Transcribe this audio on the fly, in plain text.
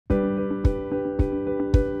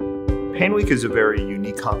PAINWeek is a very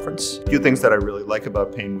unique conference. A few things that I really like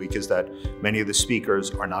about PAINWeek is that many of the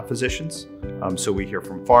speakers are not physicians. So we hear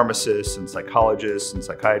from pharmacists and psychologists and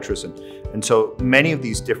psychiatrists. And so many of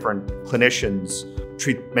these different clinicians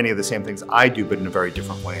treat many of the same things I do, but in a very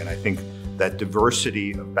different way. And I think that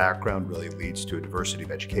diversity of background really leads to a diversity of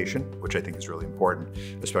education, which I think is really important,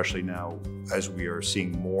 especially now as we are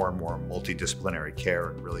seeing more and more multidisciplinary care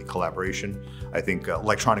and really collaboration. I think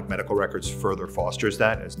electronic medical records further fosters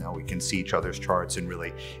that, as now we can see each other's charts and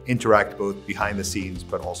really interact both behind the scenes,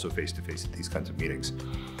 but also face-to-face at these kinds of meetings.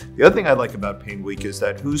 The other thing I like about PAINWeek is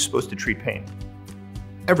that who's supposed to treat pain?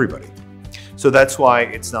 Everybody. So that's why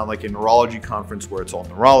it's not like a neurology conference where it's all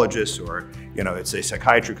neurologists, or it's a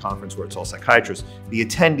psychiatry conference where it's all psychiatrists. The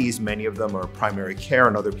attendees, many of them are primary care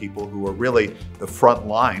and other people who are really the front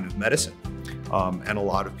line of medicine. And a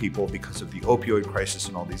lot of people, because of the opioid crisis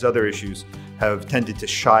and all these other issues, have tended to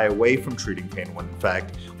shy away from treating pain, when in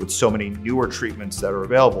fact, with so many newer treatments that are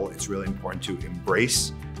available, it's really important to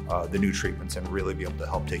embrace the new treatments and really be able to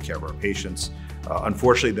help take care of our patients.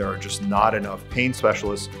 Unfortunately, there are just not enough pain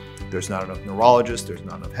specialists. There's not enough neurologists. There's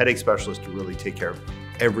not enough headache specialists to really take care of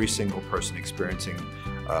every single person experiencing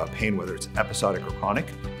pain, whether it's episodic or chronic.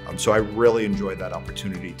 So I really enjoyed that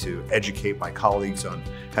opportunity to educate my colleagues on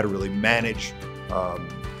how to really manage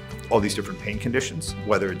all these different pain conditions,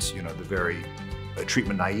 whether it's the very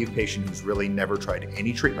treatment naive patient who's really never tried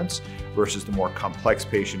any treatments versus the more complex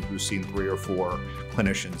patient who's seen 3 or 4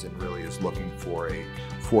 clinicians and really is looking for a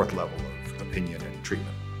 4th level of opinion and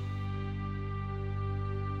treatment.